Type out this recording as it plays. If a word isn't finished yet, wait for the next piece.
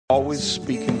always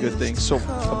speaking good things. So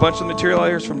a bunch of material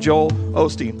here is from Joel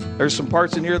Osteen. There's some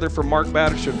parts in here that are from Mark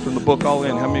Batterson from the book All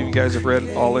In. How many of you guys have read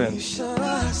All In?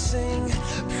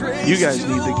 You guys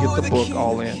need to get the book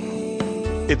All In.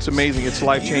 It's amazing. It's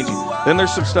life-changing. Then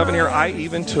there's some stuff in here. I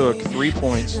even took 3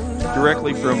 points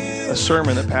directly from a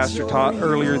sermon that Pastor taught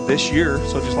earlier this year,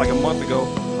 so just like a month ago,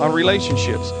 on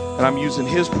relationships. And I'm using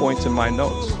his points in my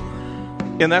notes.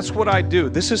 And that's what I do.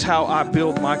 This is how I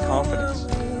build my confidence.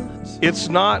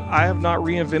 I have not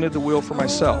reinvented the wheel for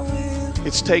myself.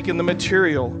 It's taken the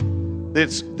material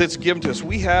that's given to us.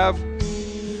 We have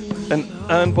an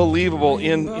unbelievable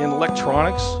in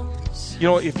electronics. You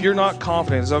know, if you're not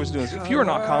confident, as I was doing this, if you're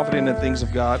not confident in things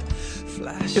of God,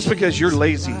 it's because you're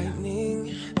lazy.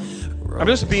 I'm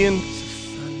just being,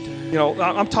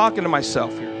 I'm talking to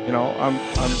myself here.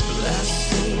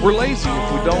 We're lazy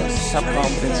if we don't have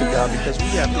confidence in God because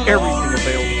we have everything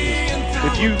available to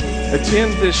us. If you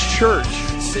attend this church,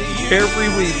 every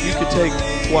week you could take,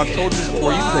 well, I've told you before,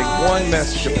 you can take one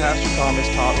message that Pastor Tom has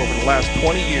taught over the last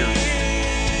 20 years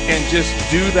and just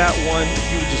do that one. If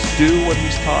you would just do what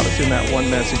he's taught us in that one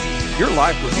message, your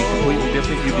life would be completely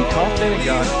different. You'd be confident in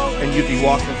God and you'd be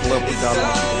walking at the level that God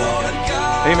wants you to walk at.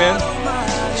 Amen?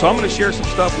 So I'm going to share some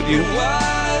stuff with you.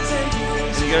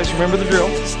 You guys remember the drill?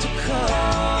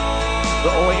 The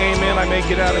only amen I may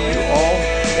get out of you all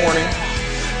morning,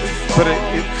 but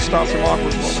it stops some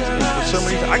awkward moments. And for some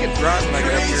reason, I get dry when I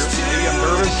get up here. Maybe I'm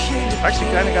nervous. I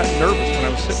actually kind of got nervous when I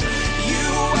was sitting there.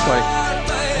 It's like,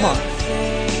 come on.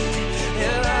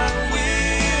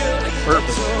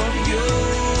 Perfect.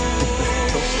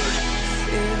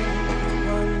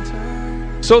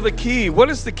 So the key, what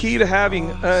is the key to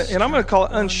having, and I'm going to call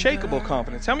it unshakable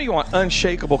confidence. How many of you want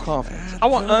unshakable confidence? I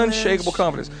want unshakable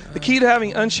confidence. The key to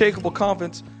having unshakable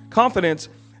confidence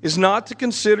is not to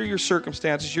consider your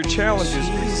circumstances, your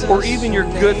challenges, or even your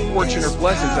good fortune or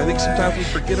blessings. I think sometimes we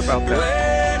forget about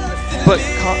that. But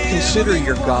consider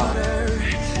your God.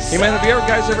 Amen. Have you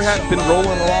guys ever been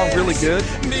rolling along really good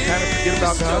and kind of forget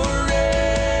about God?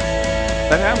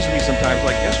 That happens to me sometimes,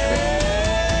 like yesterday.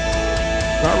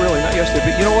 Not really, not yesterday,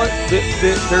 but you know what?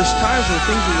 There's times when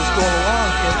things are just going along,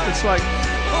 and it's like,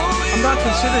 I'm not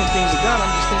considering things of God. I'm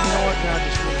just thinking, you know what? God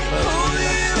just really loves me, and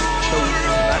I just chose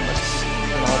you, and I must be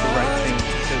doing all the right things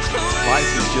because life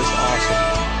is just awesome.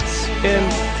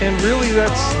 And really,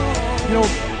 that's,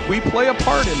 we play a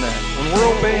part in that. When we're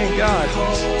obeying God,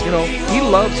 He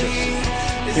loves us.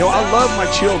 I love my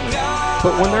children.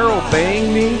 But when they're obeying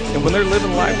me and when they're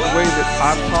living life the way that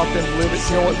I've taught them to live it,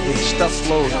 the stuff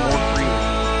flows more freely.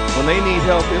 When they need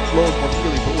help, it flows more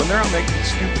freely. But when they're out making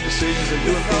stupid decisions and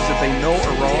doing things that they know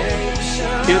are wrong,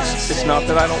 it's not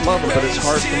that I don't love them, but it's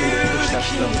hard for me to push that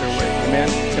stuff their way. Amen?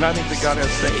 And I think that God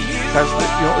it's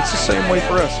the same way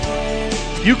for us.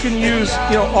 You can use,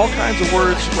 all kinds of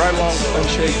words right along with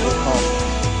unshakable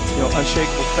confidence,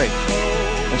 unshakable faith,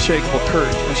 unshakable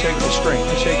courage, unshakable strength,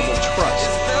 unshakable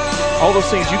trust. All those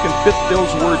things, you can fit those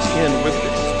words in with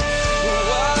it.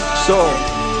 So,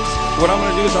 what I'm going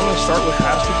to do is I'm going to start with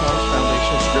Pastor Tom's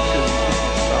foundation of Scripture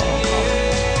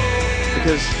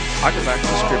because I go back to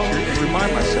the Scripture and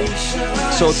remind myself.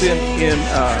 So it's in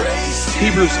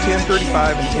Hebrews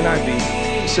 10:35 and NIV.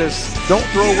 It says, "Don't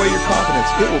throw away your confidence;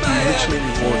 it will be richly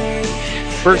rewarded."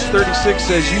 Verse 36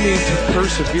 says, "You need to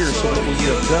persevere so that when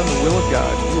you have done the will of God,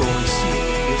 you will receive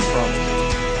His promise."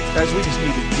 Guys, we just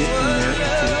need to get in there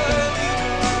and do it.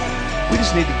 We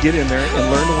just need to get in there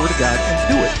and learn the Word of God and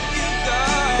do it.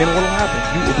 And what will happen?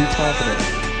 You will be confident.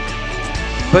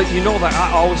 But you know that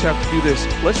I always have to do this.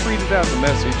 Let's read it out of the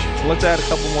Message. And let's add a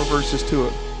couple more verses to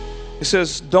it. It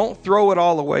says, "Don't throw it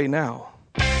all away now.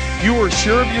 You were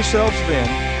sure of yourselves then,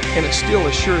 and it's still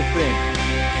a sure thing."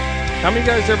 How many of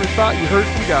you guys ever thought you heard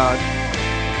from God,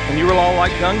 and you were all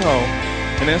like gung-ho,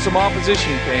 and then some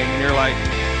opposition came, and you're like,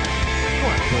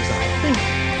 what was I thinking?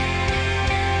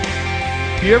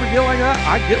 Do you ever get like that?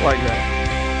 I get like that.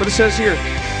 But it says here,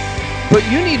 but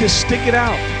you need to stick it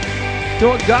out. You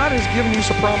know what? God has given you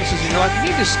some promises in your life. You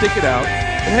need to stick it out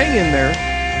and hang in there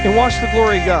and watch the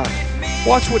glory of God.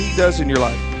 Watch what He does in your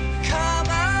life.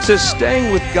 It says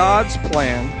staying with God's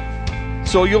plan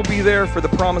so you'll be there for the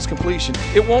promised completion.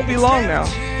 It won't be long now.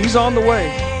 He's on the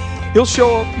way. He'll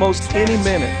show up most any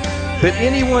minute. But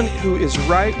anyone who is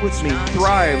right with me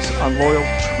thrives on loyal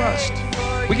trust.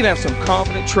 We can have some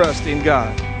confident trust in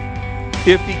God.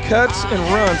 If He cuts and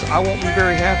runs, I won't be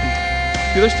very happy.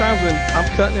 See, there's times when I'm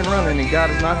cutting and running and God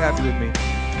is not happy with me.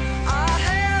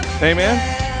 Amen?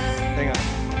 Hang on.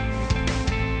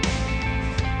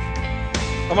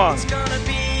 Come on.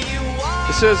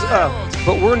 It says,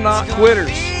 but we're not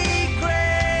quitters.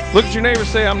 Look at your neighbor and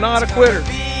say, I'm not a quitter.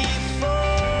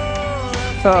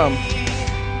 Um,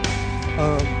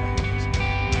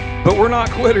 but we're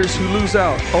not quitters who lose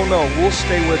out. Oh no, we'll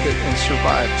stay with it and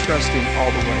survive, trusting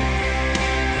all the way.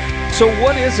 So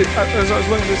what is it? As I was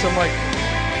looking at this, I'm like,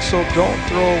 so don't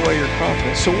throw away your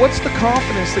confidence. So what's the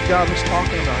confidence that God was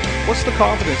talking about? What's the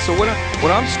confidence? So when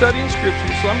I'm studying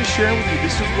Scripture, so I'm just sharing with you,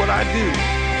 this is what I do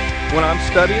when I'm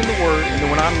studying the Word and then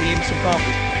when I'm needing some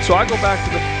confidence. So I go back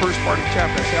to the first part of the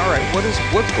chapter. I say, all right,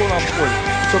 what's going on before you?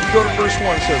 So if you go to verse 1,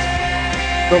 it says,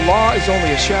 the law is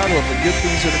only a shadow of the good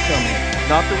things that are coming,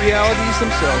 not the realities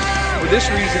themselves. For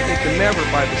this reason, it can never,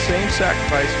 by the same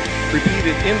sacrifice,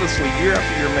 repeated endlessly year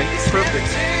after year, make perfect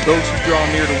those who draw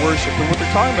near to worship. And what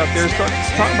they're talking about there is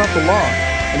talking about the law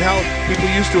and how people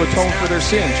used to atone for their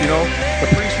sins. You know,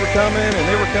 the priests were coming and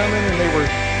they were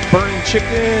burning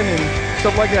chicken and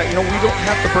stuff like that. You know, we don't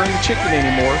have to burn the chicken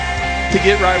anymore to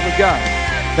get right with God.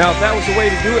 Now, if that was the way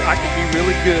to do it, I could be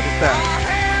really good at that.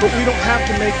 But we don't have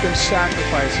to make them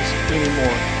sacrifices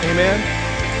anymore. Amen?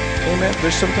 Amen.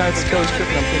 There's sometimes I tell this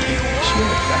scripture, I'm thinking, is she in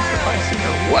the sacrificing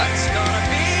or what?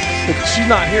 But she's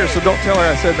not here, so don't tell her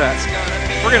I said that.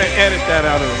 We're going to edit that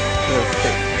out of the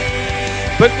tape.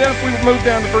 But then if we move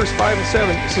down to verse 5 and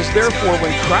 7, it says, therefore, when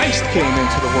Christ came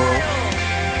into the world,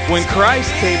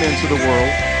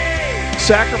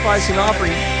 sacrifice and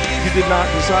offering you did not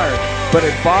desire, but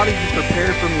a body you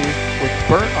prepared for me with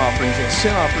burnt offerings and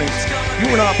sin offerings you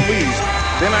were not pleased.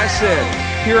 Then I said,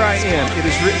 here I am. It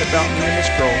is written about me in the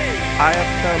scroll. I have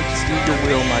come to do your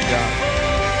will, my God.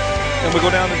 And we go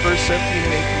down to verse 17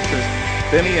 and 18. It says,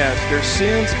 then he adds, their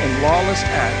sins and lawless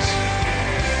acts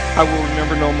I will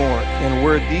remember no more. And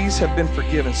where these have been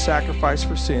forgiven, sacrifice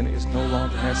for sin is no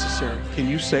longer necessary. Can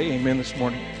you say amen this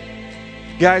morning?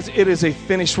 Guys, it is a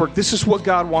finished work. This is what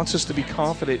God wants us to be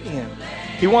confident in.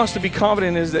 He wants to be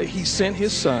confident is that he sent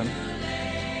his son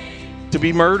to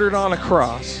be murdered on a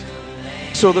cross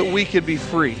so that we could be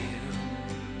free.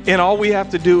 And all we have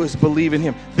to do is believe in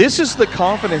him. This is the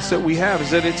confidence that we have,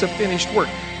 is that it's a finished work.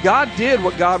 God did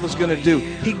what God was going to do.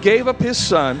 He gave up his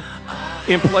son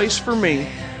in place for me,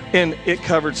 and it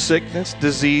covered sickness,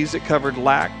 disease, it covered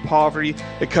lack, poverty,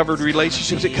 it covered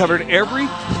relationships, it covered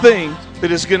everything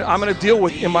that I'm going to deal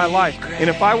with in my life. And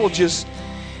if I will just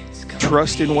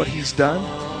trust in what he's done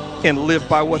and live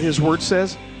by what his word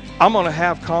says, I'm going to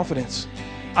have confidence.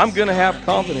 I'm going to have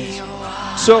confidence.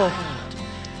 So,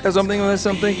 as I'm thinking this,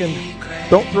 I'm thinking,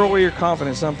 don't throw away your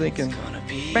confidence. I'm thinking,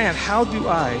 man, how do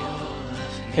I,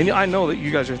 and I know that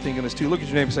you guys are thinking this too. Look at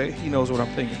your neighbor and say, he knows what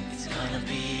I'm thinking.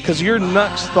 Because your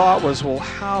next thought was, well,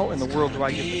 how in the world do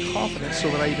I get the confidence so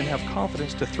that I even have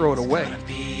confidence to throw it away?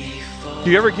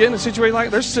 Do you ever get in a situation like,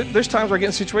 there's times where I get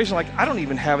in a situation like, I don't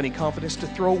even have any confidence to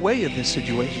throw away in this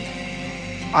situation.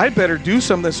 I better do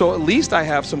something so at least I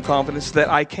have some confidence that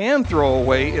I can throw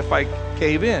away if I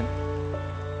cave in.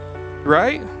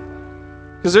 Right?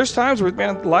 Because there's times where,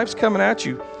 man, life's coming at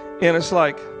you, and it's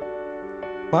like,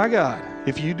 my God,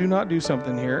 if you do not do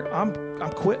something here, I'm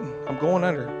quitting. I'm going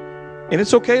under. And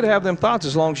it's okay to have them thoughts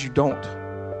as long as you don't.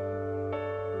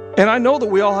 And I know that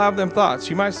we all have them thoughts.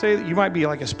 You might say that you might be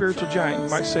like a spiritual giant. You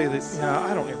might say that, yeah,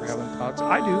 I don't ever have them thoughts.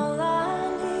 I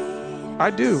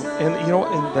do. And you know,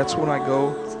 and that's when I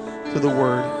go to the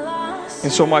Word.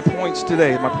 And so my points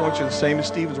today, my points are the same as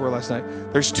Stephen's were last night.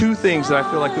 There's two things that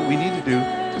I feel like that we need to do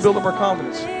to build up our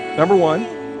confidence. Number one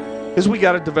is we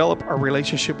got to develop our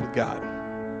relationship with God.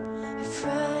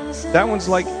 That one's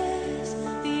like,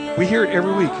 we hear it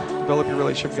every week. Develop your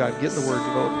relationship with God. Get in the Word.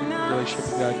 Develop your relationship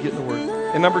with God. Get in the Word.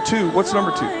 And number two, what's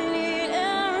number two?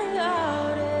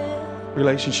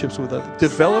 Relationships with others.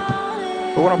 Develop,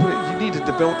 but what I'm putting, you need to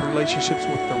develop relationships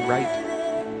with the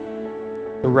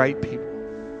right people.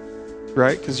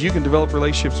 Right? Because you can develop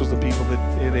relationships with the people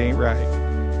that it ain't right.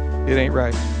 It ain't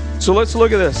right. So let's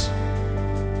look at this.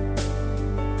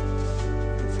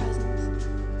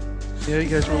 Yeah, you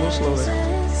guys were a little slow there.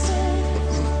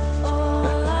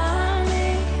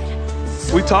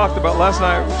 We talked about last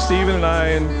night, Stephen and I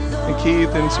and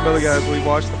Keith and some other guys, we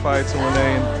watched the fights and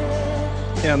Lene,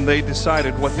 and they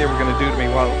decided what they were going to do to me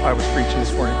while I was preaching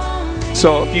this morning.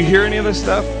 So if you hear any of this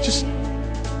stuff, just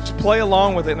play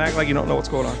along with it and act like you don't know what's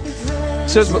going on. It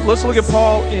says, but let's look at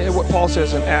what Paul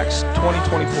says in Acts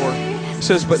 20:24. It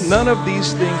says, but none of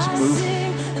these things move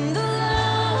me,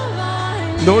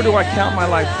 nor do I count my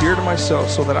life dear to myself,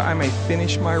 so that I may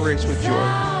finish my race with joy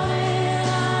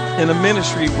in the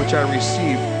ministry which I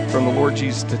received from the Lord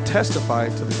Jesus to testify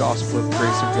to the gospel of the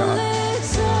grace of God.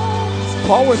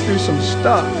 Paul went through some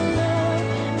stuff.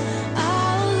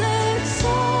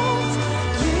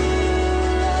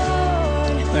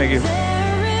 Thank you.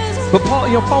 But Paul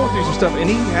went through some stuff, and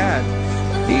he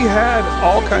had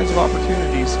all kinds of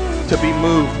opportunities to be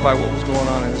moved by what was going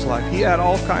on in his life. He had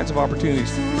all kinds of opportunities,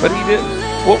 but he didn't.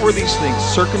 What were these things?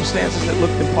 Circumstances that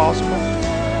looked impossible?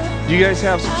 Do you guys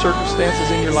have some circumstances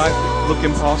in your life that look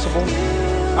impossible?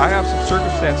 I have some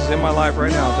circumstances in my life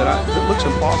right now that looks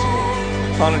impossible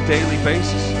on a daily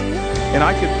basis. And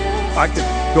I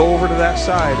could go over to that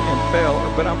side and fail,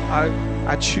 but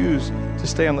I choose to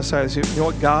stay on the side and say, you know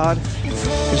what, God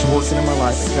is working in my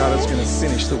life, and God is going to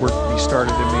finish the work that He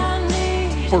started in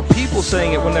me. For people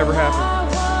saying it will never happen.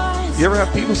 You ever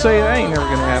have people say that ain't never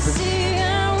going to happen?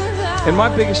 And my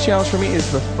biggest challenge for me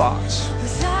is the thoughts.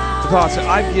 The thoughts that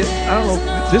I get, I don't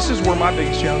know, this is where my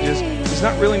biggest challenge is. It's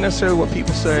not really necessarily what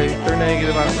people say. If they're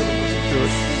negative, I don't really listen to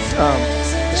it.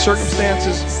 The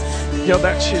circumstances, you know,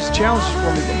 that's just challenges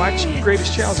for me. But my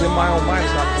greatest challenge in my own mind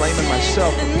is not blaming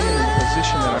myself for being in the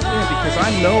position that I'm in, because I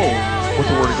know what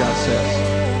the Word of God says.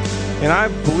 And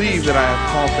I believe that I have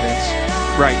confidence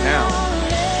right now.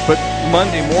 But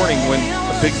Monday morning, when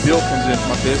a big bill comes into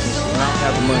my business and I don't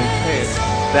have the money to pay it,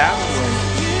 that's when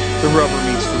the rubber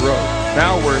meets the road.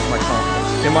 Now where's my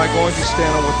confidence? Am I going to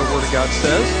stand on what the Word of God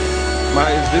says?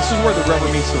 This is where the rubber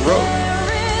meets the road.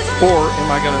 Or am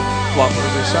I going to flop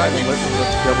over the side and let the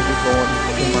devil get going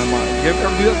in my mind? You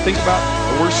ever do that? Think about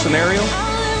the worst scenario,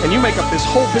 and you make up this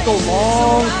whole big old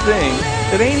long thing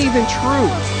that ain't even true,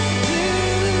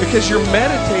 because you're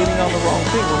meditating on the wrong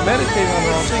thing. We're meditating on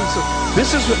the wrong thing. So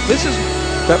this is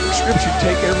that scripture,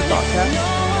 take every thought captive.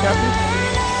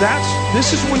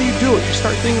 This is when you do it. You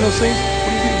start thinking those things.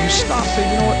 What do? You stop saying,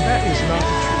 you know what, that is not the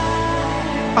truth.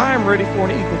 I am ready for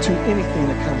and equal to anything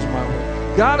that comes my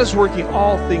way. God is working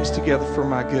all things together for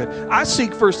my good. I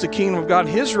seek first the kingdom of God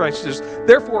and His righteousness.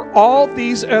 Therefore, all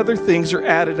these other things are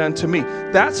added unto me.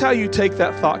 That's how you take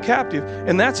that thought captive,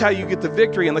 and that's how you get the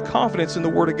victory and the confidence in the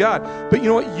Word of God. But you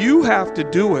know what? You have to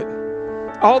do it.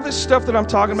 All this stuff that I'm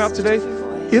talking about today,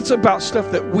 it's about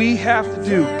stuff that we have to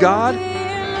do. God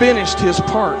finished His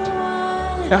part.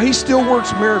 Now, He still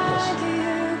works miracles.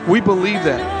 We believe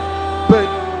that. But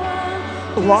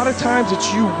a lot of times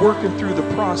it's you working through the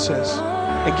process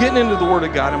and getting into the Word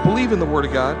of God and believing the Word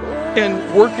of God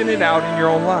and working it out in your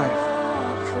own life.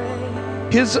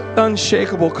 His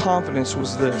unshakable confidence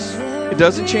was this: it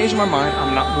doesn't change my mind.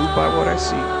 I'm not moved by what I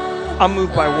see. I'm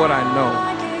moved by what I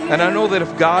know. And I know that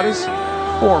if God is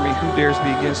for me, who dares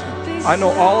be against me? I know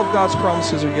all of God's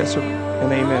promises are yes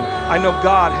and amen. I know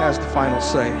God has the final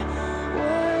say.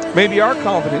 Maybe our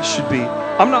confidence should be,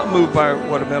 I'm not moved by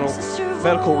what a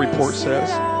medical report says,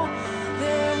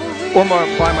 or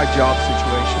by my job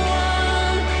situation.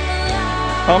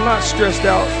 I'm not stressed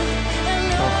out.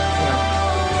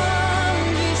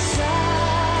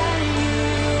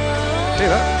 Hey,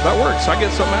 that works. I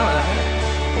get something out of that.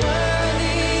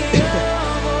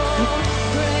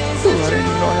 I didn't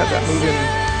even know I had that move in me.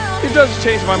 It doesn't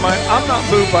change my mind. I'm not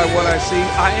moved by what I see.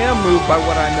 I am moved by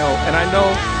what I know. And I know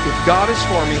if God is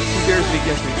for me, who dares be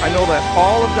against me? I know that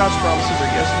all of God's promises are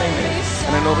yes and amen.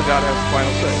 And I know that God has the final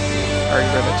say. I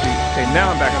already read that to you. Okay, now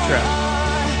I'm back on track.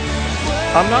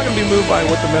 I'm not going to be moved by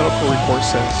what the medical report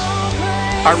says.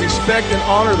 I respect and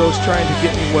honor those trying to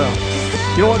get me well.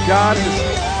 You know what?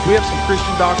 We have some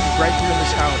Christian doctors right here in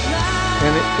this house.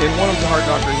 And one of them's a heart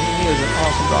doctor. He is an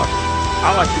awesome doctor.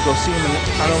 I like to go see him, and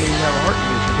I don't even have a heart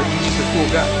condition, but he's just a cool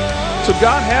guy. So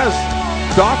God has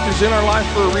doctors in our life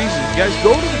for a reason. You guys,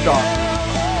 go to the doctor.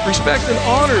 Respect and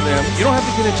honor them. You don't have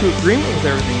to get into agreement with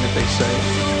everything that they say,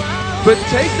 but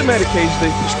take the medication they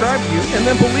prescribe to you, and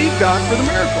then believe God for the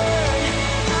miracle.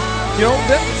 You know,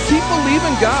 keep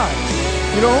believing God.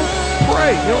 You know,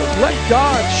 pray. You know, let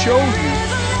God show you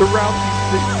the route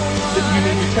that you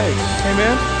need to take.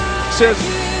 Amen. It says,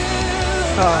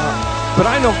 but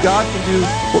I know God can do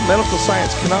what medical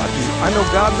science cannot do. I know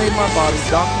God made my body.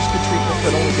 Doctors can treat me,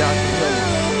 but only God can heal me.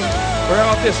 Or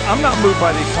how about this? I'm not moved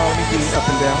by the economy being up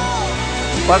and down,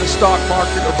 by the stock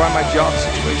market, or by my job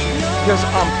situation, because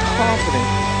I'm confident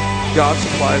God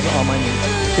supplies all my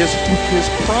needs. His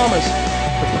promise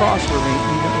to prosper me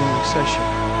even in recession.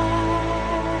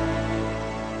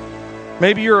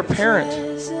 Maybe you're a parent.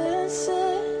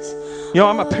 You know,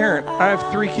 I'm a parent. I have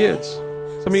 3 kids.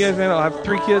 Some of you guys may know I have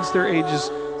 3 kids. They're ages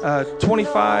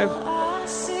 25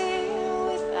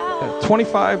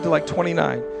 to like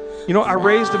 29. You know, I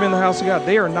raised them in the house of God.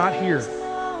 They are not here.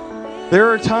 There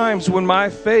are times when my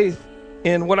faith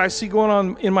in what I see going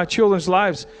on in my children's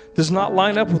lives does not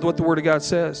line up with what the Word of God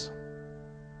says.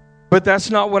 But that's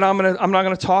not what I'm not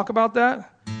going to talk about that.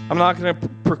 I'm not going to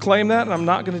proclaim that, and I'm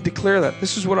not going to declare that.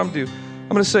 This is what I'm going to do. I'm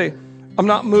going to say, I'm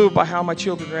not moved by how my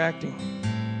children are acting.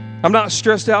 I'm not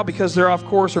stressed out because they're off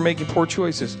course or making poor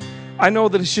choices. I know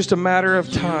that it's just a matter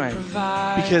of time,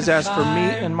 because as for me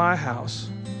and my house,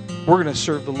 we're going to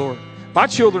serve the Lord. My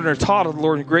children are taught of the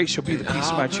Lord, and great shall be the peace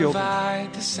of my children.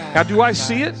 Now, do I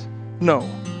see it? No.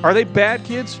 Are they bad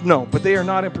kids? No, but they are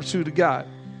not in pursuit of God.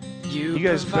 You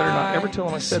guys better not ever tell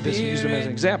them I said this and use them as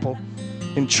an example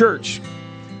in church.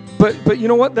 But you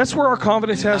know what? That's where our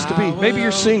confidence has to be. Maybe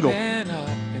you're single.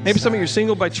 Maybe some of you are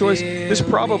single by choice. This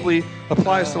probably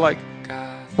applies to like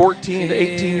 14 to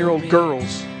 18-year-old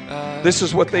girls. This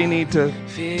is what they need to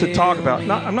talk about.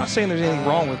 I'm not saying there's anything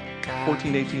wrong with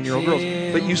 14 to 18-year-old girls,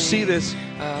 but you see this.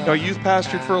 You know, you've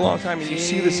pastored for a long time, and you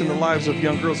see this in the lives of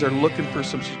young girls. They're looking for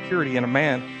some security in a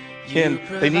man, and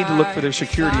they need to look for their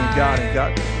security in God,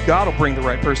 and God will bring the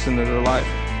right person into their life.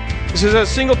 This is a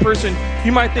single person.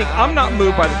 You might think, I'm not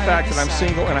moved by the fact that I'm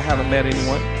single and I haven't met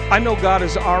anyone. I know God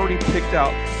has already picked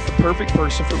out the perfect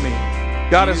person for me.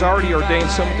 God has already ordained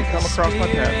someone to come across my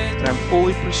path, and I'm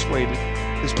fully persuaded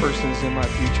this person is in my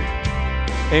future.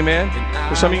 Amen.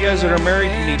 For some of you guys that are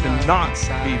married, you need to not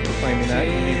be proclaiming that.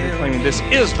 You need to be proclaiming this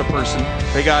is the person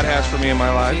that God has for me in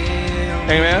my life.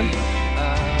 Amen.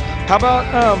 How about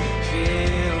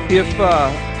if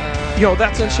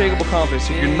that's unshakable confidence.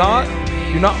 If you're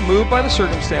not moved by the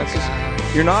circumstances,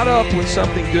 you're not up when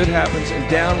something good happens and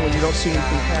down when you don't see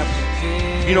anything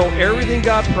happen. You know everything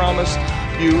God promised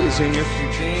you is in your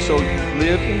future, so you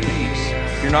live in peace.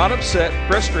 You're not upset,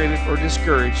 frustrated, or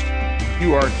discouraged.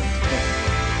 You are content.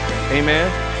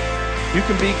 Amen. You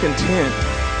can be content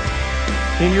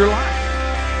in your life.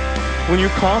 When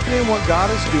you're confident in what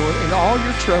God is doing and all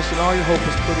your trust and all your hope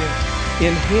is put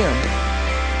in Him,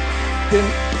 then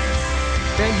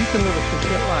you can live a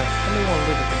content life. I may want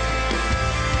to live a content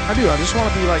life. I do. I just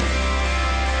want to be like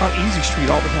on easy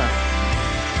street all the time.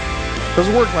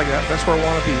 Doesn't work like that. That's where I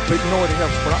want to be. But you know what? It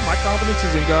helps. My confidence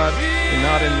is in God and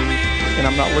not in me, and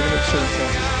I'm not looking at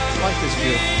circumstances. Life is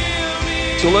good.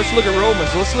 So let's look at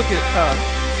Romans. Let's look at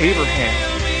Abraham.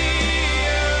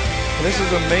 And this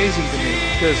is amazing to me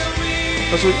because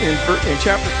let's look in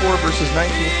chapter 4, verses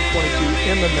 19 to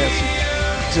 22 in the Message.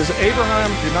 It says, Abraham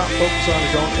did not focus on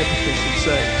his own impotence and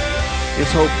say,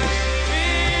 it's hopeless.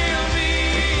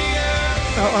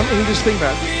 Now, I mean, just think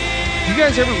about it. Do you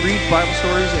guys ever read Bible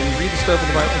stories and you read the stuff in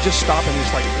the Bible and just stop and just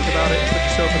like think about it and put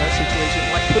yourself in that situation?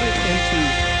 Like put it into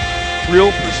real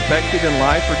perspective in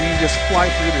life, or do you just fly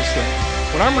through this thing?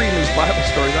 When I'm reading these Bible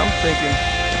stories, I'm thinking,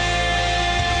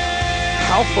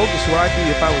 how focused would I be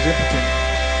if I was impotent?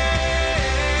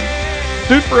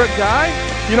 Dude, for a guy,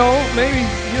 maybe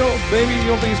you don't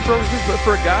think it's progress, but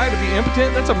for a guy to be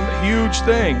impotent, that's a huge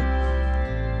thing.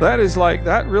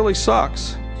 That really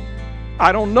sucks.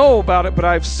 I don't know about it, but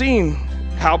I've seen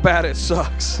how bad it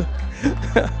sucks.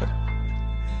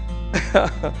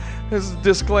 There's a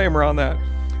disclaimer on that.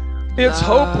 It's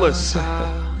hopeless.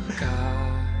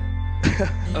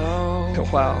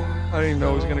 Wow. I didn't even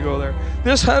know I was going to go there.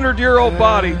 This 100-year-old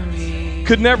body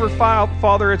could never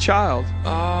father a child,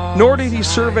 nor did he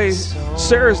survey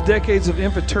Sarah's decades of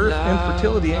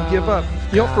infertility and give up.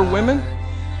 For women,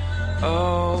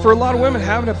 for a lot of women,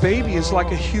 having a baby is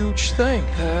like a huge thing.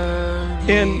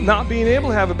 And not being able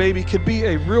to have a baby could be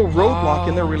a real roadblock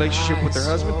in their relationship with their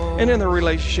husband and in their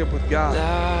relationship with God.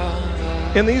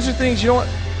 And these are things,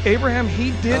 Abraham,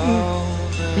 he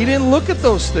didn't look at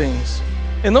those things.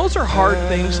 And those are hard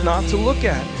things not to look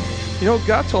at.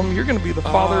 God told him, you're going to be the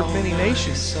father of many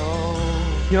nations.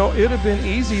 It would have been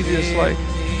easy to just like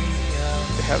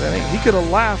have that. He could have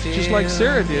laughed just like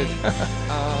Sarah did.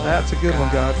 That's a good one,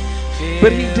 God.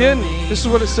 But he didn't. This is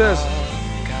what it says.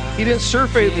 He didn't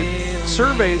survey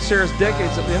Sarah's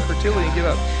decades of infertility and give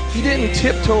up. He didn't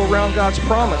tiptoe around God's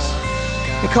promise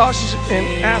and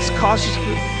ask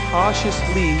cautiously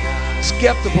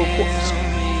skeptical questions.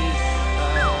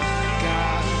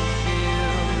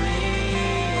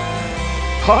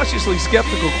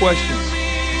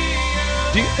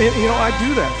 I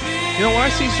do that. When I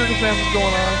see circumstances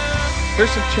going on,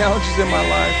 there's some challenges in my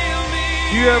life.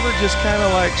 Do you ever just kind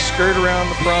of like skirt around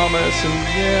the promise and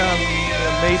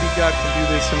maybe God can do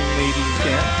this and maybe He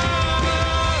can't?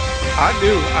 I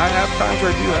do. I have times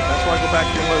where I do that. That's why I go back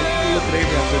and look at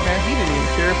Abraham and say, man, he didn't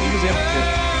even care if he was impotent.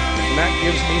 And that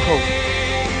gives me hope.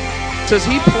 It says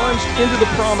he plunged into the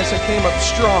promise and came up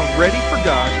strong, ready for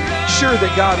God, sure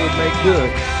that God would make good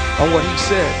on what He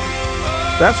said.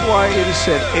 That's why it is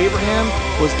said Abraham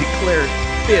was declared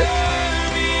fit.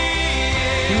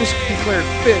 He was declared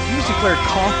fit. He was declared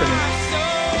confident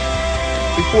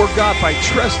before God by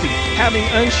trusting, having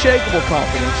unshakable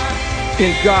confidence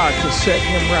in God to set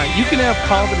him right. You can have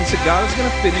confidence that God is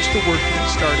going to finish the work that He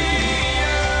started in you.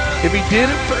 If He did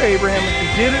it for Abraham, if He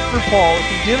did it for Paul, if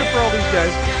He did it for all these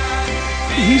guys,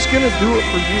 He's going to do it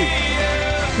for you.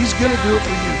 He's going to do it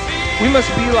for you. We must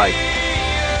be like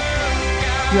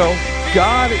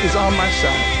God is on my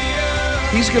side.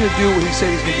 He's going to do what he said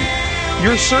he's going to do.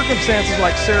 Your circumstances,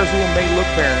 like Sarah's womb, may look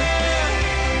barren.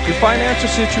 Your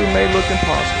financial situation may look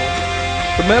impossible.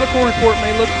 The medical report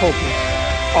may look hopeless.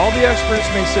 All the experts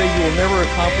may say you will never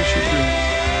accomplish your dreams.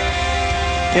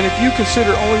 And if you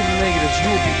consider only the negatives,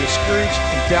 you will be discouraged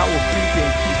and doubt will creep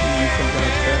in, keeping you from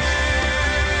God's best.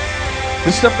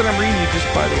 This stuff that I'm reading you, just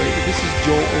by the way, this is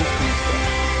Joel Osteen stuff.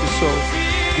 Just so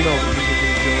you know that you're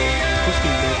getting Joel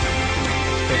Osteen stuff,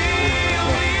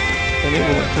 and it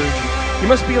will encourage you. You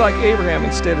must be like Abraham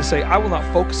instead of say, I will not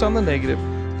focus on the negative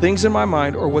things in my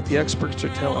mind or what the experts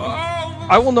are telling me.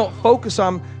 I will not focus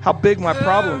on how big my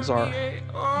problems are.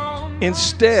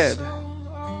 Instead,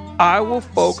 I will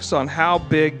focus on how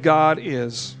big God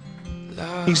is.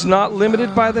 He's not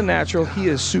limited by the natural. He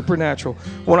is supernatural.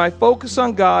 When I focus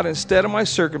on God instead of my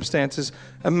circumstances,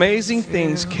 amazing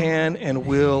things can and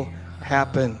will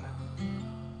happen.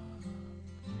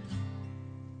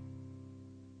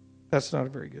 That's not a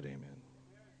very good amen.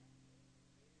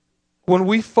 When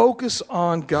we focus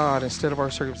on God instead of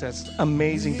our circumstances,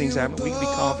 amazing things happen. We can be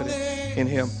confident in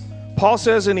him. Paul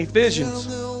says in Ephesians,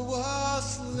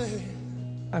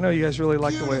 I know you guys really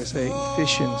like the way I say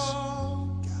Ephesians.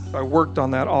 I worked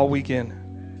on that all weekend.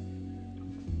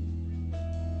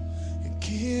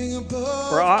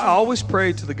 For I always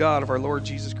pray to the God of our Lord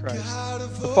Jesus Christ,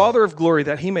 the Father of glory,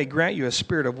 that he may grant you a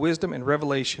spirit of wisdom and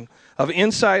revelation, of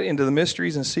insight into the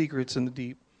mysteries and secrets in the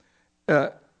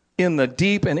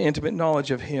deep and intimate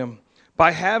knowledge of him,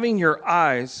 by having the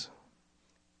eyes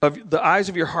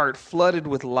of your heart flooded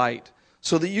with light,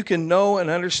 so that you can know and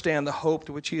understand the hope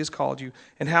to which he has called you,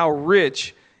 and how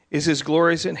rich is his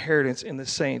glorious inheritance in the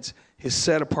saints, his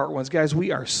set-apart ones. Guys,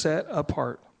 we are set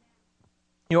apart.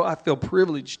 I feel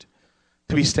privileged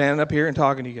to be standing up here and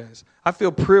talking to you guys. I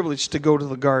feel privileged to go to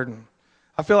the garden.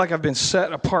 I feel like I've been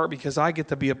set apart because I get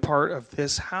to be a part of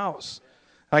this house.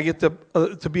 I get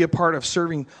to be a part of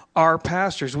serving our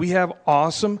pastors. We have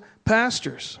awesome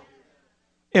pastors.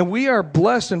 And we are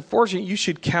blessed and fortunate. You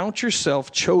should count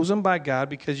yourself chosen by God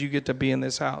because you get to be in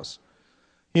this house.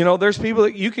 There's people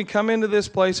that you can come into this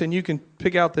place and you can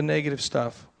pick out the negative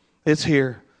stuff. It's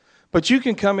here. But you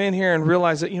can come in here and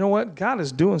realize that, what? God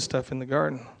is doing stuff in the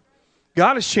garden.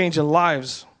 God is changing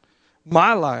lives.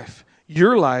 My life,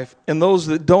 your life, and those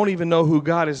that don't even know who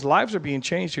God is. Lives are being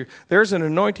changed here. There's an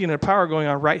anointing and a power going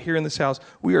on right here in this house.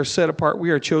 We are set apart.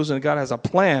 We are chosen. God has a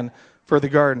plan for the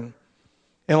garden.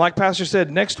 And like Pastor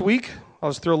said, next week,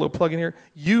 I'll just throw a little plug in here.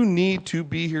 You need to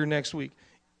be here next week.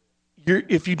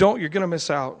 If you don't, you're going to miss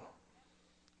out.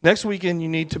 Next weekend, you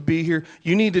need to be here.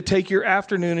 You need to take your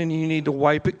afternoon and you need to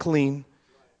wipe it clean.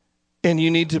 And you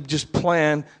need to just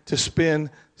plan to spend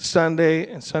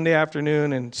Sunday and Sunday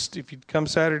afternoon, and if you come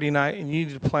Saturday night, and you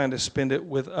need to plan to spend it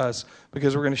with us,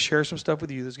 because we're going to share some stuff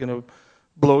with you that's going to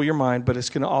blow your mind, but it's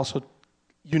going to also,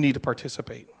 you need to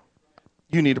participate.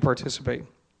 You need to participate. It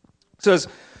says,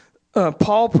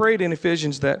 Paul prayed in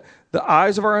Ephesians that the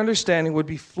eyes of our understanding would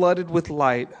be flooded with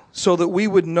light so that we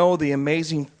would know the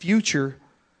amazing future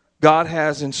God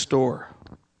has in store.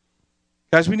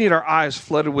 Guys, we need our eyes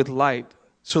flooded with light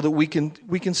so that we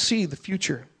can see the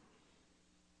future.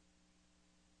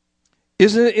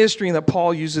 Isn't it interesting that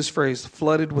Paul used this phrase,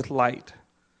 flooded with light?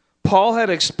 Paul had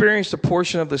experienced a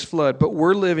portion of this flood, but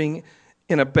we're living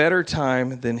in a better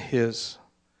time than his.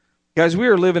 Guys, we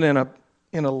are living in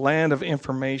a land of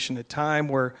information, a time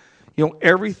where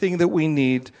everything that we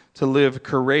need to live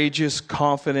courageous,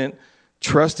 confident,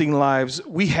 trusting lives,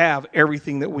 we have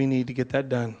everything that we need to get that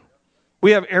done. We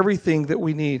have everything that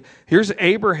we need. Here's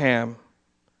Abraham.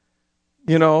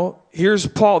 Here's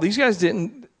Paul. These guys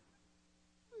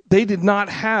they did not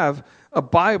have a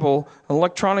Bible, an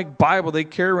electronic Bible they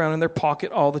carry around in their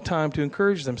pocket all the time to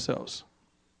encourage themselves.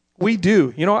 We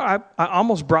do. I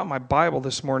almost brought my Bible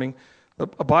this morning. I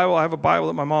have a Bible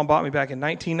that my mom bought me back in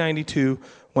 1992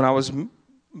 when I was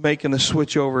making the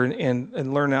switch over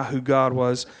and learning out who God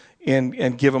was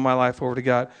and giving my life over to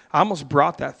God. I almost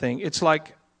brought that thing. It's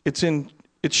like it's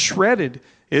shredded.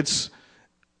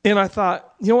 And I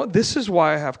thought, this is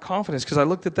why I have confidence, because I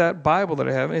looked at that Bible that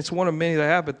I have, and it's one of many that I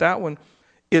have, but that one,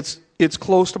 it's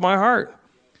close to my heart.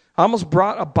 I almost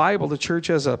brought a Bible to church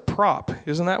as a prop.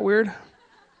 Isn't that weird?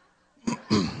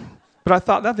 But I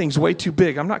thought, that thing's way too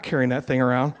big. I'm not carrying that thing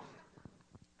around.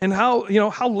 And how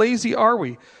lazy are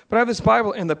we? But I have this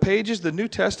Bible, and the pages, the New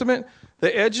Testament,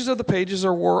 the edges of the pages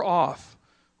are wore off.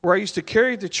 Where I used to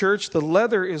carry it to church, the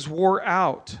leather is wore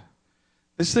out.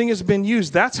 This thing has been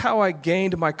used. That's how I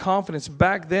gained my confidence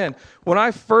back then. When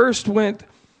I first went,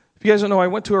 if you guys don't know, I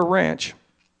went to a ranch,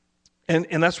 and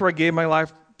that's where I gave my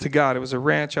life to God. It was a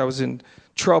ranch. I was in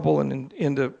trouble and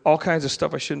into all kinds of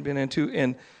stuff I shouldn't have been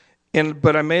into.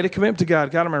 But I made a commitment to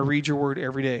God. God, I'm going to read your word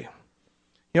every day.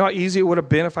 You know how easy it would have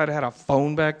been if I'd had a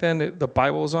phone back then? The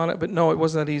Bible was on it. But no, it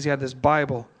wasn't that easy. I had this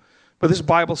Bible. But this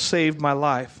Bible saved my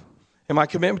life. And my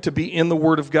commitment to be in the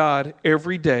Word of God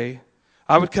every day.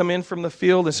 I would come in from the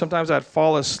field, and sometimes I'd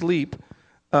fall asleep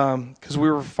because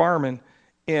we were farming.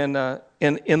 And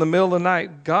in the middle of the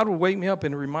night, God would wake me up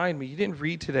and remind me, you didn't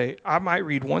read today. I might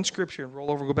read one scripture and roll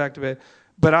over and go back to bed.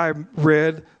 But I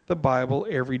read the Bible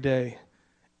every day.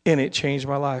 And it changed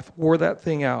my life. Wore that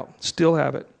thing out. Still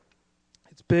have it.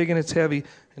 It's big and it's heavy.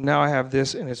 And now I have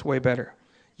this, and it's way better.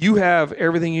 You have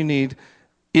everything you need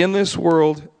in this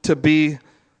world to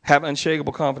have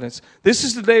unshakable confidence. This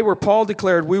is the day where Paul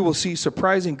declared we will see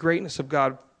surprising greatness of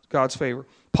God's favor.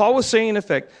 Paul was saying, in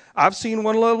effect, I've seen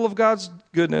one level of God's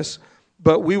goodness,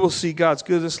 but we will see God's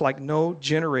goodness like no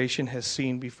generation has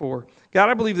seen before.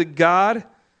 I believe that God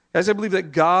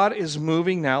is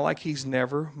moving now like he's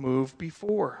never moved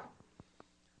before.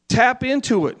 Tap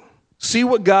into it. See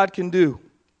what God can do.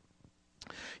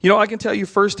 You know, I can tell you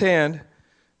firsthand,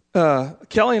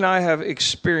 Kelly and I have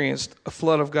experienced a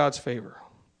flood of God's favor.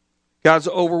 God's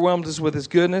overwhelmed us with his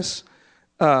goodness.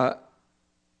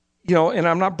 You know, and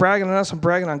I'm not bragging on us, I'm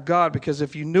bragging on God, because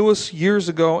if you knew us years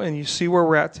ago and you see where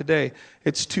we're at today,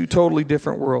 it's two totally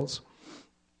different worlds.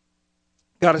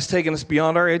 God has taken us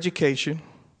beyond our education,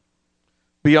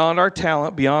 beyond our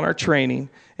talent, beyond our training,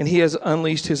 and he has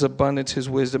unleashed his abundance, his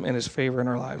wisdom, and his favor in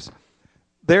our lives.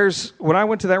 When I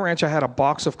went to that ranch, I had a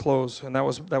box of clothes, and that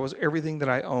was everything that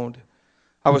I owned.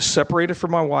 I was separated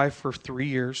from my wife for 3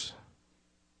 years,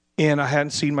 and I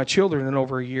hadn't seen my children in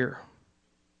over a year.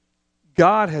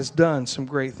 God has done some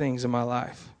great things in my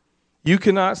life. You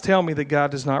cannot tell me that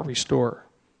God does not restore,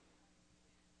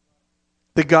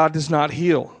 that God does not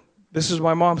heal. This is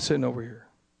my mom sitting over here.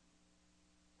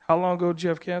 How long ago did you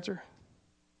have cancer?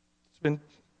 It's been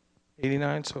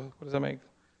 89, so what does that make?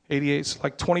 88, it's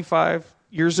like 25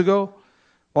 years ago.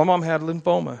 My mom had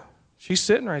lymphoma. She's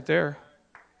sitting right there.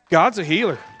 God's a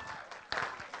healer.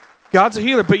 God's a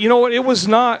healer. But you know what? It was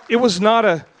not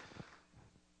a,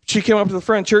 she came up to the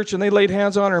front church and they laid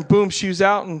hands on her and boom, she was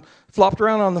out and flopped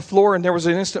around on the floor and there was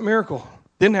an instant miracle.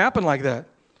 Didn't happen like that.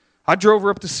 I drove her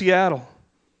up to Seattle.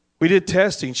 We did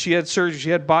testing. She had surgery. She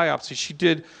had biopsy. She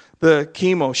did the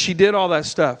chemo. She did all that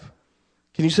stuff.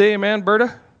 Can you say amen,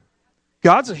 Berta?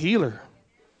 God's a healer.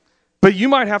 But you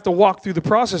might have to walk through the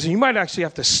process, and you might actually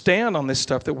have to stand on this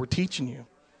stuff that we're teaching you.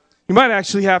 You might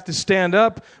actually have to stand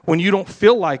up when you don't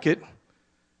feel like it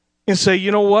and say,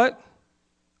 you know what?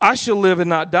 I shall live and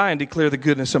not die and declare the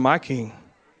goodness of my King.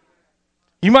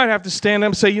 You might have to stand up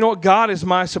and say, you know what? God is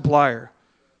my supplier.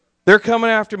 They're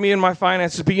coming after me and my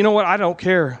finances, but you know what? I don't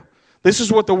care. This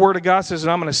is what the Word of God says,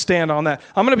 and I'm going to stand on that.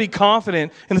 I'm going to be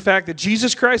confident in the fact that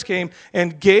Jesus Christ came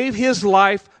and gave his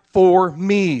life for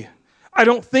me. I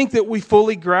don't think that we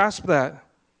fully grasp that.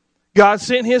 God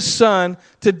sent his Son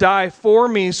to die for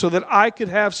me so that I could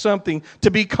have something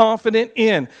to be confident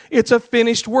in. It's a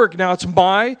finished work. Now, it's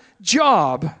my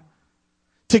job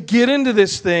to get into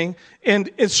this thing and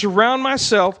surround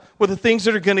myself with the things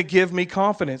that are going to give me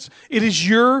confidence. It is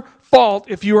your fault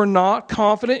if you are not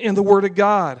confident in the Word of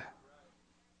God.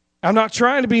 I'm not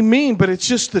trying to be mean, but it's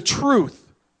just the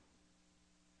truth.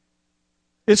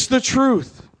 It's the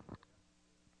truth.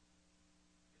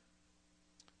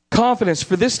 Confidence.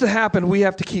 For this to happen, we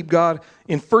have to keep God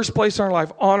in first place in our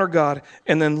life, honor God,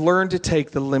 and then learn to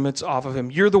take the limits off of him.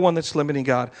 You're the one that's limiting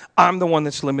God. I'm the one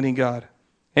that's limiting God.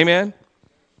 Amen?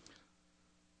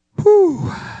 Whew.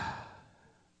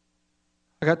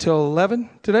 I got till 11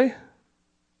 today,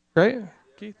 right,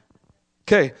 Keith?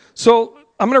 Okay, so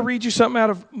I'm going to read you something out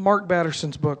of Mark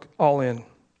Batterson's book, All In.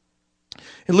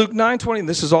 In Luke 9:20,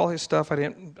 this is all his stuff. I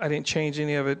didn't change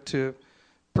any of it to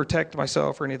protect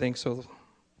myself or anything, so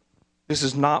this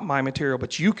is not my material,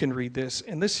 but you can read this.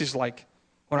 And this is like,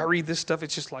 when I read this stuff,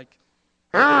 it's just like,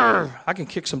 I can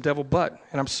kick some devil butt,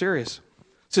 and I'm serious.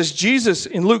 It says, Jesus,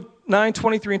 in Luke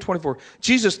 9:23 and 24,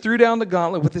 Jesus threw down the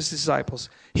gauntlet with his disciples.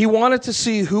 He wanted to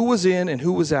see who was in and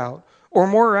who was out, or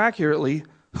more accurately,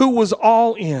 who was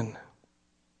all in.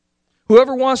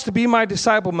 Whoever wants to be my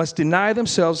disciple must deny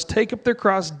themselves, take up their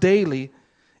cross daily,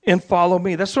 and follow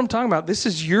me. That's what I'm talking about. This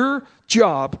is your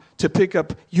job to pick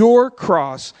up your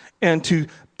cross and to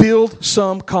build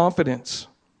some confidence.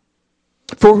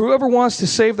 For whoever wants to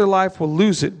save their life will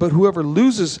lose it, but whoever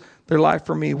loses their life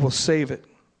for me will save it.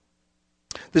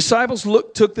 Disciples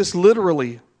took this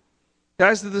literally.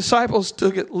 Guys, the disciples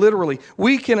took it literally.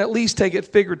 We can at least take it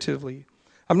figuratively.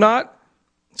 I'm not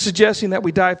suggesting that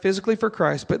we die physically for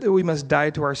Christ, but that we must die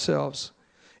to ourselves.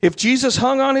 If Jesus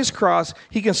hung on his cross,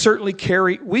 we can certainly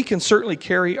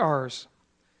carry ours.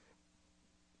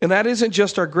 And that isn't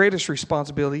just our greatest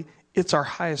responsibility, it's our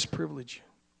highest privilege.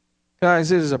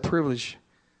 Guys, it is a privilege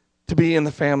to be in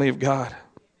the family of God.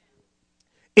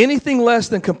 Anything less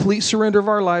than complete surrender of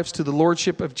our lives to the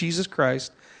lordship of Jesus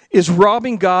Christ is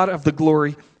robbing God of the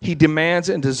glory he demands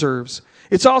and deserves.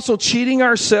 It's also cheating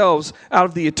ourselves out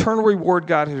of the eternal reward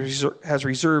God has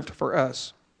reserved for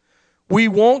us. We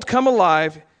won't come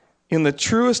alive in the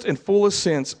truest and fullest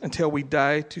sense until we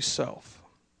die to self.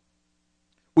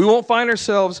 We won't find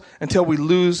ourselves until we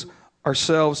lose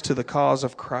ourselves to the cause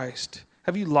of Christ.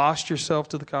 Have you lost yourself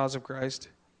to the cause of Christ?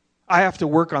 I have to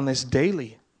work on this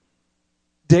daily.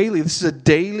 Daily. This is a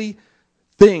daily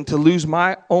thing to lose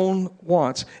my own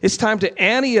wants. It's time to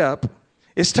ante up.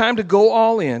 It's time to go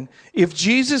all in. If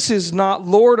Jesus is not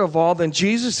Lord of all, then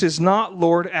Jesus is not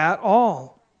Lord at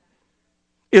all.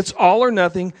 It's all or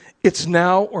nothing. It's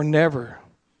now or never.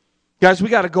 Guys, we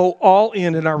got to go all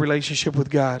in our relationship with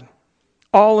God.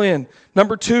 All in.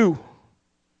 Number 2.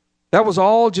 That was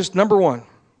all just number 1.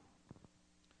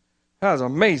 That was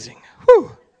amazing.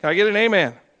 Whew. Can I get an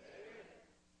amen?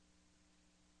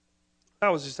 That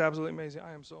was just absolutely amazing.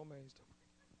 I am so amazed.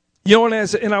 You know,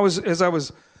 as I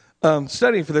was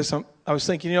studying for this, I was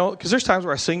thinking, because there's times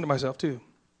where I sing to myself too,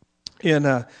 in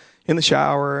the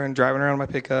shower and driving around in my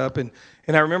pickup, and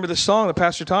I remember this song that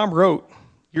Pastor Tom wrote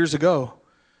years ago,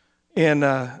 and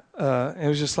it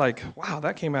was just like, wow,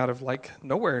 that came out of like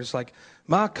nowhere. It's like,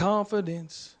 my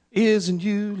confidence is in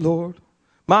you, Lord.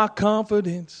 My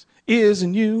confidence is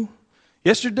in you.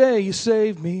 Yesterday you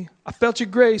saved me. I felt your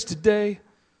grace today.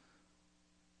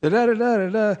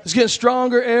 Da-da-da-da-da-da. It's getting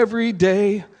stronger every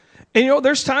day. And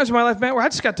there's times in my life, man, where I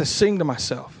just got to sing to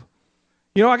myself.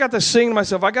 I got to sing to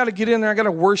myself. I got to get in there. I got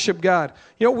to worship God.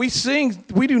 We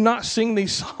do not sing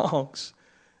these songs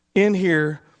in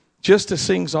here just to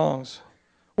sing songs.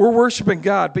 We're worshiping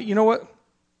God. But you know what?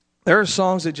 There are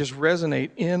songs that just resonate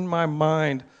in my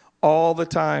mind all the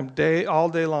time, all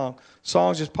day long.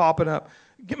 Songs just popping up.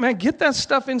 Man, get that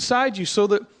stuff inside you so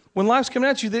that when life's coming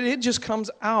at you, that it just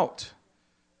comes out.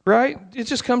 Right? It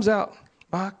just comes out.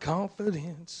 My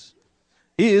confidence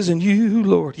is in you,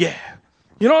 Lord. Yeah.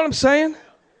 You know what I'm saying?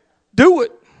 Do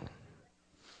it.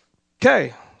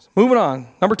 Okay. Moving on.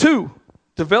 Number 2,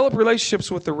 develop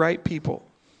relationships with the right people.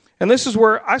 And this is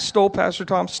where I stole Pastor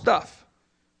Tom's stuff.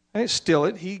 I didn't steal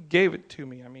it. He gave it to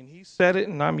me. I mean, he said it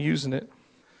and I'm using it.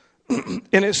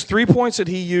 And it's 3 points that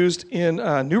he used in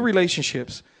new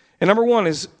relationships. And number 1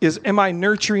 is am I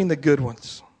nurturing the good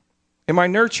ones? Am I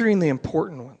nurturing the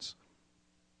important ones?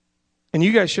 And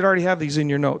you guys should already have these in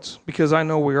your notes because I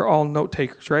know we are all note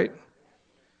takers, right?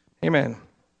 Amen.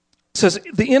 It says,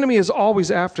 the enemy is always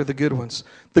after the good ones.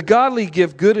 The godly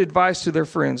give good advice to their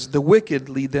friends. The wicked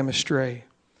lead them astray.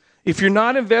 If you're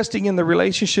not investing in the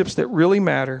relationships that really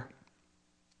matter,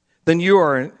 then you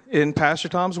are, in Pastor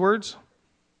Tom's words,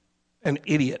 an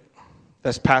idiot.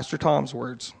 That's Pastor Tom's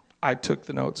words. I took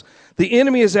the notes. The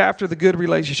enemy is after the good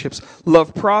relationships.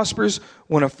 Love prospers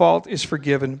when a fault is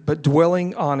forgiven, but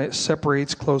dwelling on it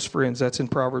separates close friends. That's in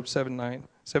Proverbs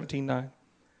 17:9.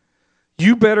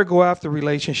 You better go after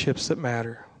relationships that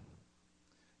matter.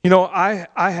 I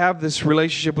have this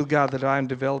relationship with God that I'm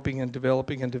developing and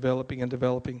developing and developing and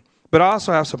developing. But I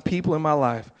also have some people in my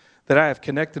life that I have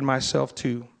connected myself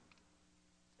to.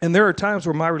 And there are times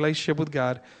where my relationship with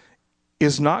God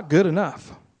is not good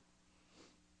enough.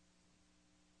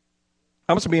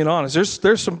 I'm just being honest.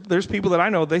 There's people that I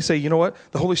know, they say, you know what?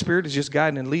 The Holy Spirit is just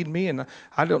guiding and leading me, and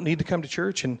I don't need to come to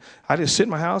church, and I just sit in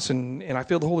my house, and I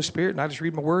feel the Holy Spirit, and I just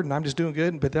read my word, and I'm just doing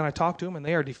good. But then I talk to them, and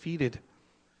they are defeated.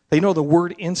 They know the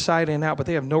word inside and out, but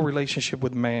they have no relationship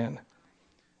with man.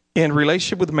 And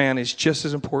relationship with man is just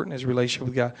as important as relationship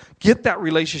with God. Get that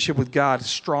relationship with God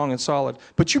strong and solid.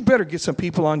 But you better get some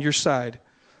people on your side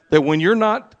that when you're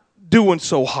not doing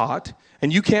so hot,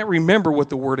 and you can't remember what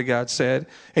the Word of God said,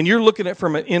 and you're looking at it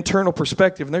from an internal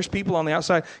perspective, and there's people on the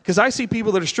outside, because I see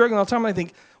people that are struggling all the time, and I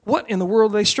think, what in the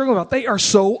world are they struggling about? They are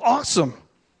so awesome.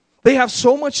 They have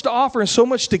so much to offer and so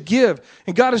much to give,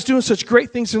 and God is doing such great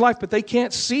things in life, but they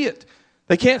can't see it.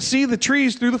 They can't see the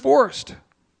trees through the forest.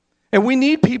 And we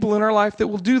need people in our life that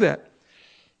will do that.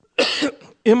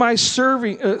 Am I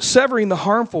severing the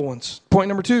harmful ones? Point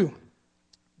number 2.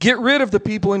 Get rid of the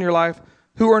people in your life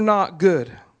who are not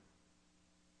good.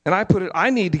 And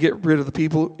I need to get rid of the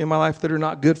people in my life that are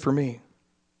not good for me.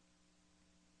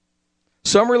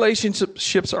 Some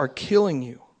relationships are killing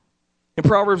you. In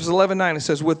Proverbs 11:9, it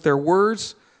says, with their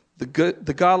words, the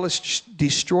godless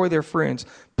destroy their friends,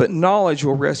 but knowledge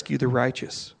will rescue the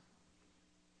righteous.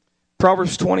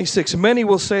 Proverbs 26, many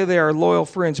will say they are loyal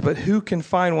friends, but who can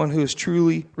find one who is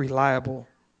truly reliable?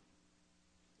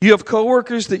 You have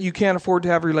coworkers that you can't afford to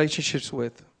have relationships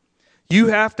with. You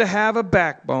have to have a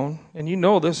backbone, and you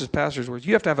know this is pastor's words.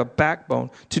 You have to have a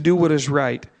backbone to do what is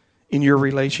right in your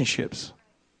relationships.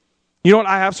 You know what?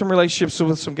 I have some relationships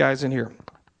with some guys in here.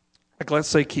 Like, let's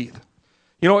say Keith.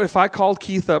 You know, if I called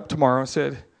Keith up tomorrow and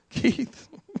said, Keith,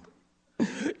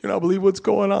 you don't believe what's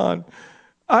going on.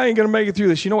 I ain't going to make it through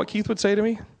this. You know what Keith would say to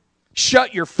me?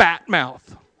 Shut your fat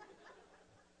mouth.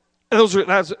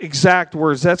 That's exact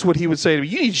words. That's what he would say to me.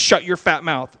 You need to shut your fat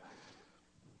mouth.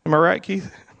 Am I right,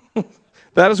 Keith?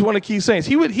 That is one of Keith's sayings.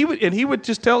 He would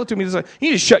just tell it to me. Like, you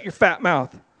need to shut your fat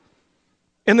mouth.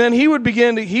 And then he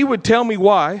would tell me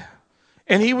why.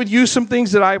 And he would use some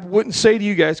things that I wouldn't say to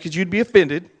you guys because you'd be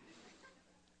offended.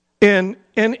 And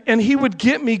he would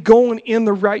get me going in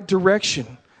the right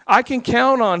direction. I can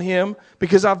count on him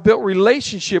because I've built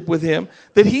relationship with him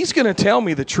that he's going to tell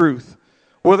me the truth,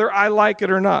 whether I like it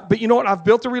or not. But you know what? I've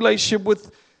built a relationship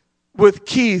with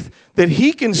Keith that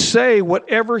he can say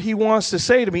whatever he wants to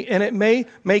say to me, and it may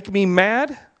make me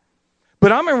mad,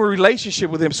 but I'm in a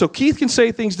relationship with him. So Keith can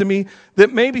say things to me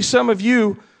that maybe some of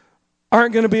you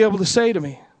aren't going to be able to say to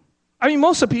me. I mean,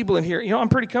 most of the people in here, I'm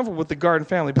pretty comfortable with the Garden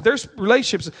family, but there's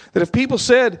relationships that if people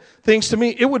said things to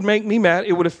me, it would make me mad,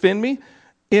 it would offend me,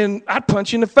 and I'd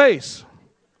punch you in the face.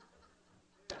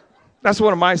 That's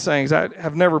one of my sayings. I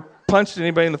have never punched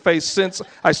anybody in the face since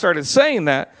I started saying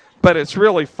that, but it's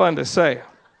really fun to say.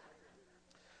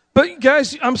 But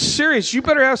guys, I'm serious. You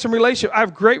better have some relationship. I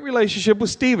have a great relationship with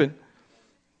Stephen.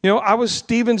 I was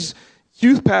Stephen's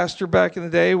youth pastor back in the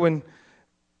day when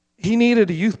he needed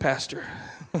a youth pastor.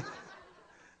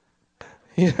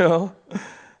 He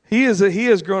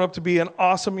has grown up to be an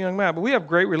awesome young man. But we have a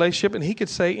great relationship, and he could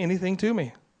say anything to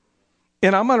me.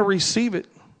 And I'm going to receive it.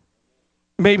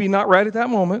 Maybe not right at that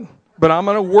moment, but I'm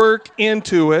going to work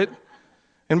into it.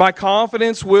 And my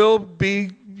confidence will be,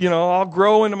 I'll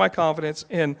grow into my confidence.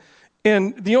 And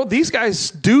these guys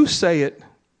do say it.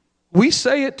 We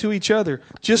say it to each other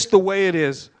just the way it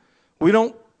is. We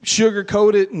don't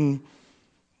sugarcoat it, and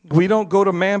we don't go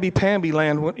to mamby-pamby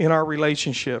land in our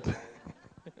relationship.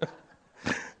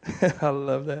 I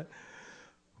love that.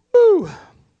 Woo.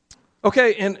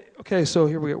 Okay, so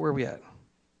here we are. Where are we at?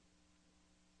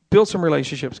 Build some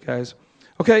relationships, guys.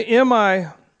 Okay,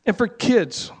 and for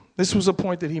kids, this was a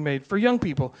point that he made. For young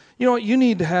people, you know what? You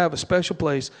need to have a special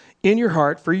place in your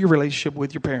heart for your relationship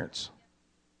with your parents.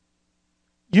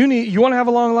 You want to have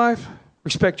a long life?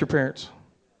 Respect your parents.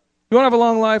 You want to have a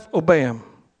long life? Obey them.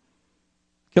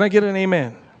 Can I get an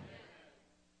amen?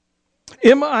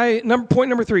 Point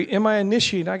number 3, am I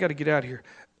initiating? I got to get out of here.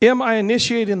 Am I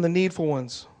initiating the needful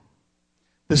ones?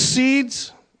 The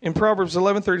seeds, in Proverbs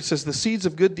 11:30 says, the seeds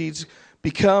of good deeds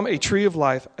become a tree of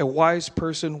life. A wise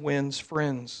person wins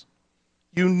friends.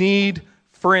 You need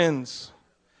friends.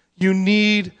 You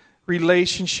need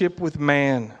relationship with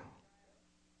man.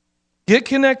 Get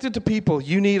connected to people.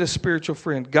 You need a spiritual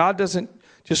friend. God doesn't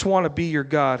just want to be your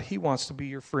God. He wants to be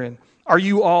your friend. Are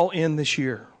you all in this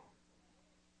year?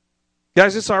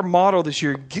 Guys, it's our motto this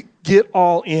year. Get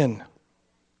all in.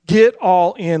 Get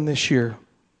all in this year.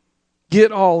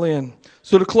 Get all in.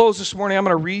 So to close this morning, I'm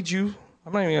going to read you.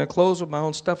 I'm not even going to close with my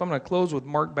own stuff. I'm going to close with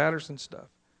Mark Batterson's stuff.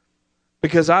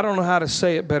 Because I don't know how to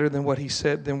say it better than what he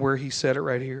said, than where he said it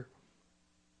right here.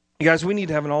 You guys, we need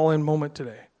to have an all-in moment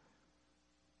today.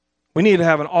 We need to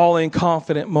have an all-in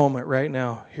confident moment right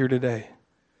now, here today.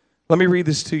 Let me read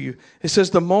this to you. It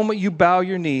says, the moment you bow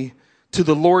your knee to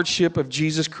the lordship of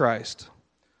Jesus Christ,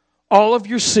 all of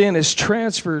your sin is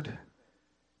transferred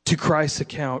to Christ's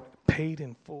account, paid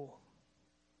in full.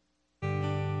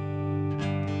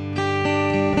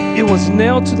 It was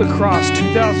nailed to the cross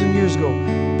 2,000 years ago,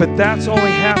 but that's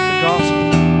only half the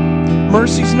gospel.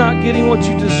 Mercy's not getting what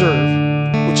you deserve,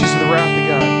 which is the wrath of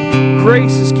God.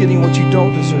 Grace is getting what you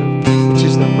don't deserve, which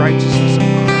is the righteousness of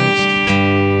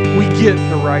Christ. We get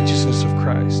the righteousness of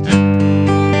Christ.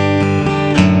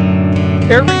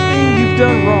 Everything you've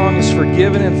done wrong is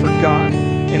forgiven and forgotten,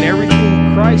 and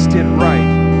everything Christ did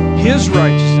right, His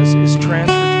righteousness is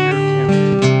transferred to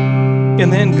your account.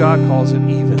 And then God calls it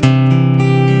even.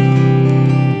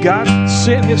 God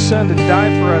sent His Son to die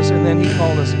for us, and then He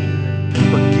called us even,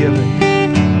 forgiven.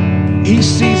 He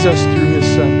sees us through His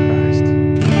Son Christ.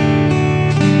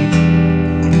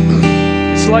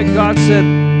 It's like God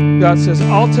says,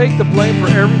 I'll take the blame for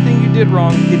everything you did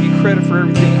wrong and give you credit for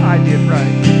everything I did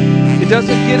right. It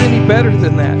doesn't get any better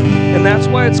than that. And that's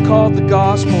why it's called the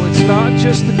gospel. It's not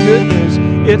just the good news,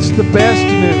 it's the best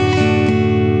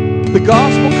news. The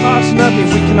gospel costs nothing.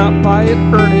 We cannot buy it,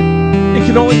 earn it. It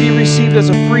can only be received as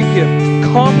a free gift,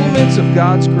 compliments of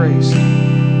God's grace.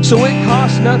 So it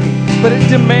costs nothing, but it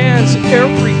demands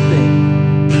everything.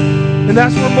 And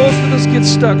that's where most of us get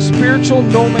stuck, spiritual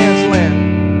no man's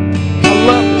land. I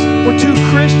love this. We're too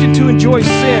Christian to enjoy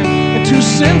sin and too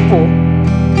sinful.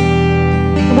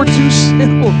 And we're too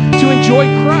sinful to enjoy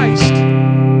Christ.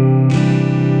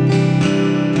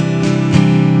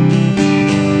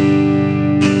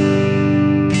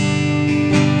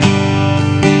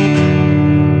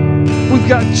 We've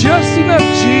got just enough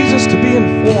Jesus to be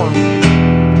informed,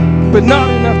 but not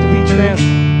enough to be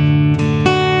transformed.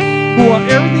 We want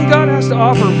everything God has to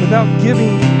offer without giving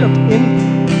up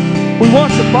anything. We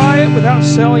want to buy it without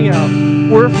selling out.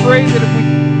 We're afraid that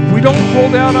if we don't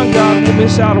hold out on God, we'll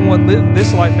miss out on what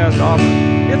this life has to offer.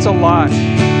 It's a lie.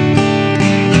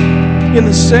 In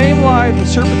the same lie the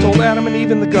serpent told Adam and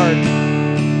Eve in the garden,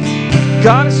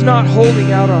 God is not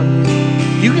holding out on you.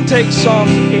 You can take Psalms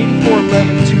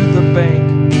 84:11 to the bank.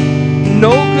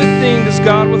 No good thing does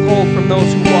God withhold from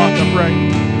those who walk upright.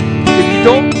 If you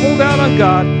don't hold out on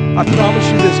God, I promise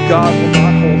you this, God will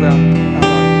not hold out on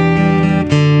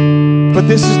you. But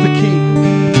this is the key.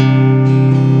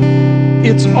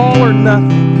 It's all or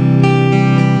nothing.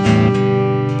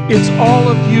 It's all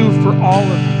of you for all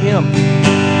of Him.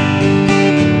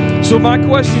 So my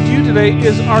question to you today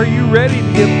is, are you ready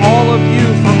to give all of you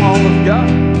for all of God?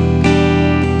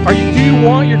 Do you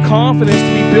want your confidence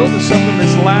to be built to something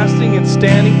that's lasting and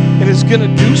standing and is going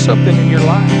to do something in your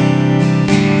life?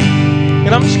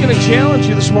 And I'm just going to challenge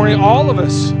you this morning, all of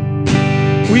us.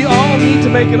 We all need to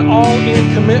make an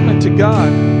all-in commitment to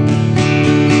God.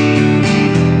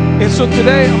 And so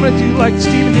today, I'm going to do like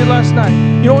Stephen did last night.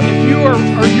 You know, if you are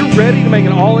you ready to make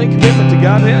an all-in commitment to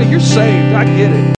God? Yeah, you're saved. I get it.